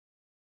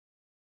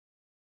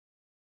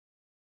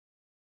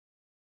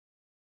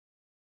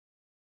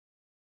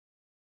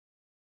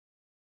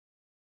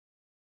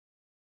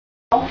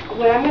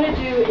what I'm going to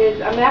do is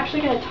I'm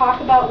actually going to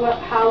talk about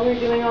how we're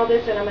doing all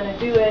this, and I'm going to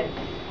do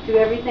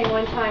everything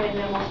one time, and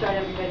then we'll start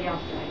everybody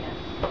else doing it.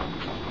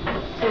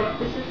 So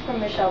this is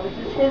from Michelle. This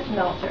is his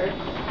melter.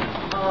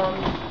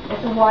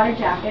 It's a water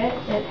jacket.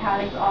 It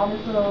has all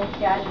these little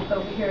gadgets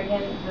over here.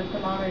 Again, the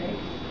thermometer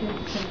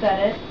to set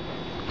it.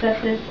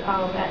 Set this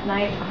at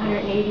night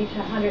 180 to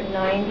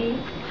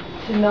 190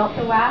 to melt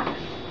the wax.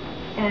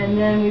 And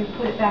then we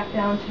put it back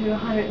down to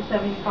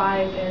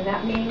 175, and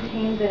that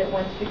maintains it at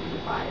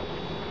 165.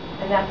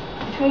 And that's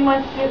between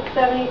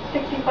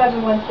 165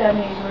 and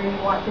 170 is where you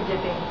want the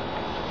dipping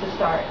to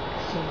start.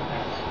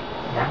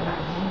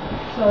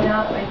 So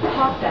now I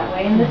pop that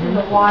way, and this is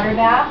a water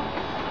bath,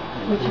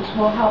 which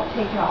will help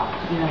take it off.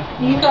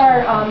 These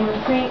are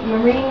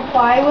marine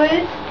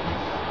plywood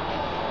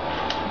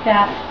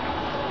that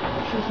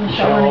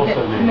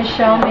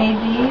Michelle made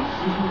these.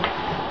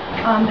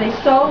 They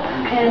soak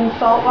in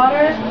salt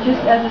water just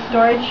as a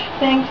storage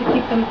thing to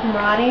keep them from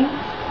rotting.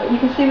 But you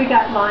can see we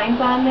got lines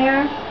on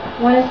there.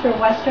 One is for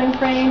western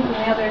frames and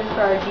the other is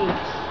for our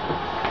deeps.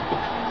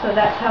 So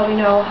that's how we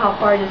know how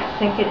far to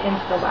sink it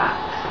into the wax.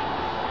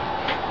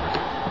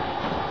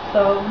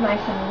 So nice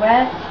and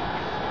wet.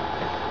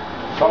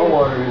 Salt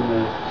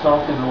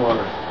in the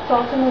water.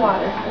 Salt in the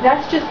water.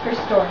 That's just for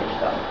storage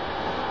though.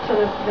 So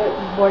the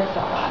boards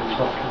don't rot.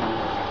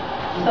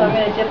 So I'm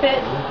going to dip it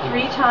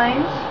 3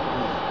 times.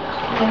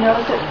 You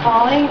notice it's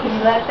falling, and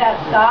you let that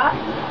stop.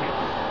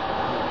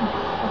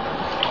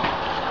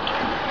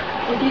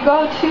 If you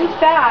go too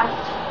fast,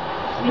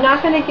 you're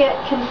not going to get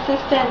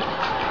consistent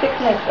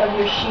thickness of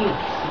your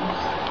sheets.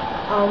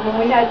 When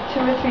we had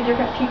 2 or 3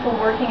 different people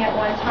working at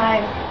one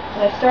time,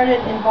 and I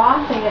started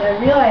embossing it, I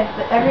realized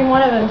that every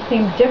one of them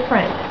seemed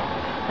different,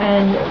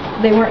 and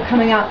they weren't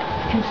coming out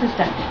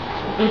consistent,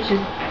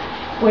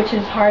 which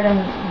is hard on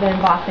the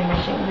embossing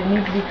machine. They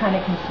need to be kind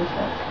of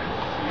consistent.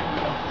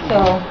 So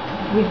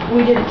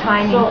we did a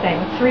timing thing,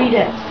 3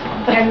 dips.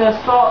 And the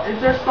salt, is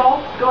there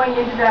salt going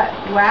into that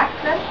wax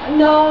then?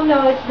 No,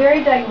 it's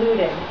very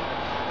diluted.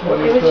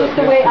 It was just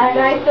the way,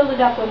 I filled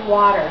it up with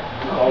water.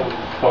 All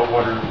salt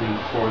water is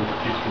for the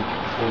kitchen.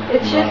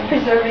 It's just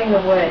preserving the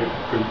wood.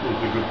 It's a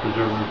good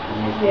preservative for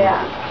most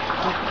Yeah.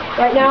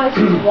 Right now it's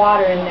just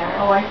water in there.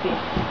 Oh, I see.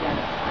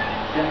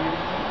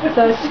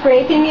 So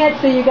scraping it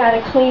so you got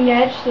a clean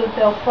edge so that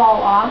they'll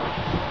fall off.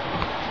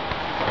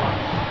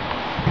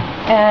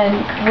 And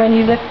when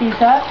you lift these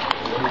up,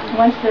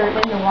 once they're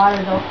in the water,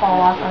 they'll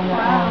fall off on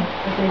their own.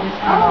 But they just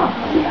come off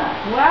like that.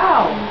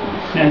 Wow.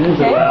 And this is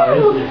wow,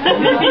 isn't it?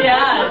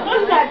 Yeah.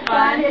 Isn't that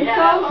fun? It's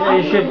so So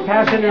fun. you should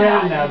pass it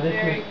around now. This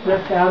is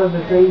just out of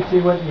the thing. See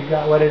what you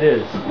got. What it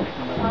is.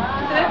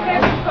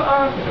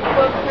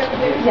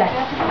 Yes.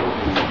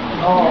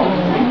 Oh.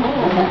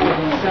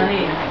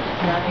 Sunny.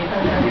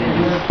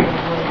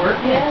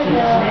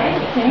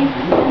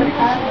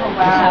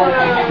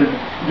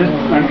 This,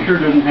 I'm sure,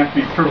 doesn't have to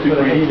be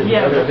perfectly.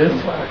 Yeah. This.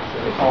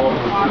 All of it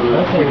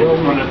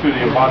run it through the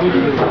embosser.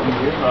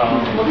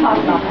 We'll talk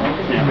about that.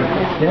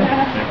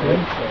 Yeah.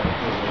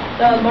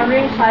 The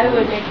marine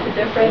plywood makes a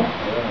difference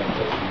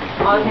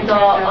on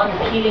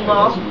the heating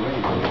off.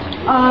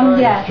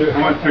 Yes.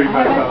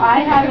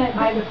 $135,000.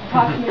 I've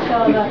talked to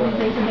Michelle about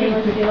using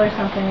stainless steel or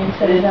something, and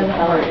said it doesn't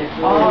work.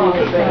 Oh,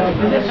 So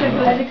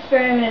I've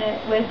experimented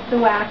with the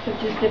wax of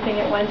just dipping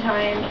it 1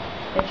 time,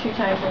 and 2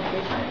 times, and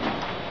 3 times.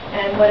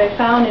 And what I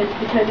found is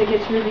because it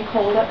gets really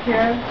cold up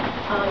here,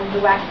 the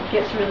wax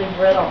gets really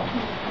brittle.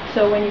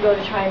 So when you go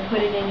to try and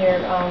put it in your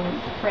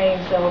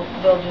frames,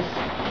 they'll just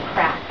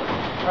crack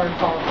or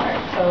fall apart.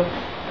 So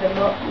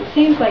it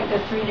seems like the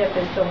 3 dip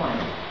is the one.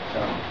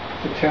 So.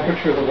 The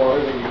temperature of the water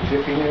that you're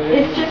dipping it in?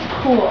 It's just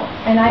cool,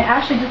 and I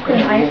actually just put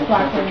an ice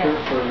block in it.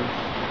 For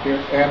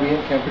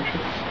ambient temperature?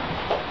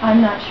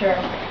 I'm not sure.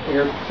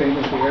 Same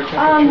as the air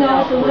temperature?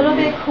 No, it's a little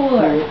bit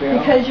cooler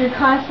because you're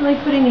constantly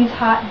putting these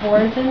hot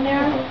boards in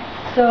there.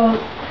 So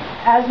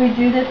as we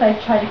do this, I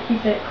try to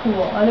keep it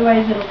cool.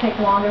 Otherwise, it'll take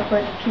longer for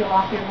it to peel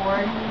off your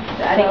board.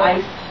 So adding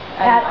ice.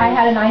 I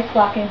had an ice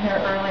block in here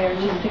earlier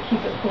just to keep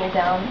it cooled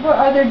down. Or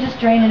either just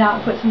drain it out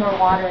and put some more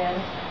water in,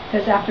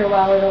 because after a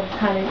while it'll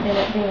kind of end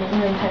up being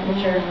room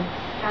temperature.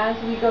 As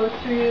we go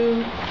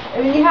through,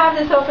 when you have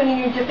this open and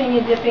you're dipping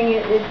and dipping,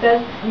 it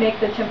does make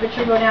the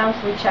temperature go down,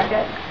 so we check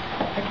it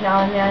like now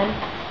and then.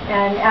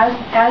 And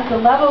as the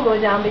level goes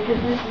down, because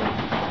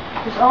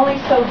it's only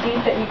so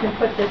deep that you can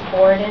put this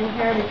board in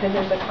here because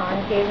there's a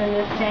concave in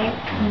this tank,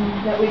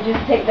 that we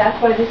just take, that's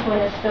why this one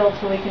is filled,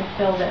 so we can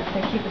fill this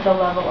and keep the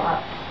level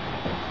up.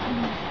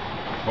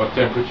 What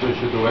temperature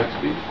should the wax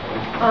be?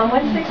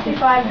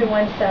 165 to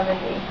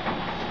 170.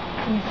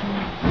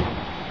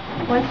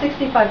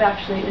 165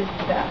 actually is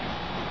the best.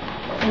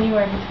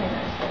 Anywhere between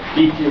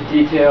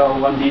those.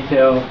 One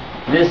detail.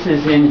 This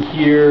is in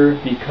here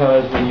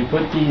because when you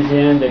put these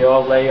in, they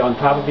all lay on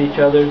top of each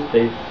other.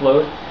 They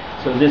float.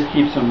 So this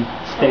keeps them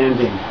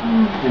standing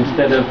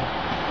instead of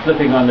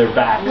flipping on their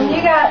backs. When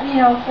you got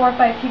 4 or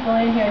 5 people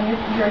in here, and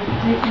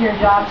your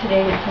job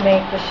today is to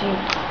make the sheet,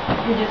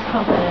 you're just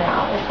pumping it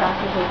out as fast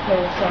as we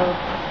could. So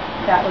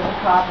that was a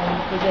problem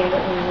the day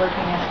that we were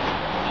working at.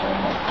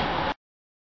 Sure.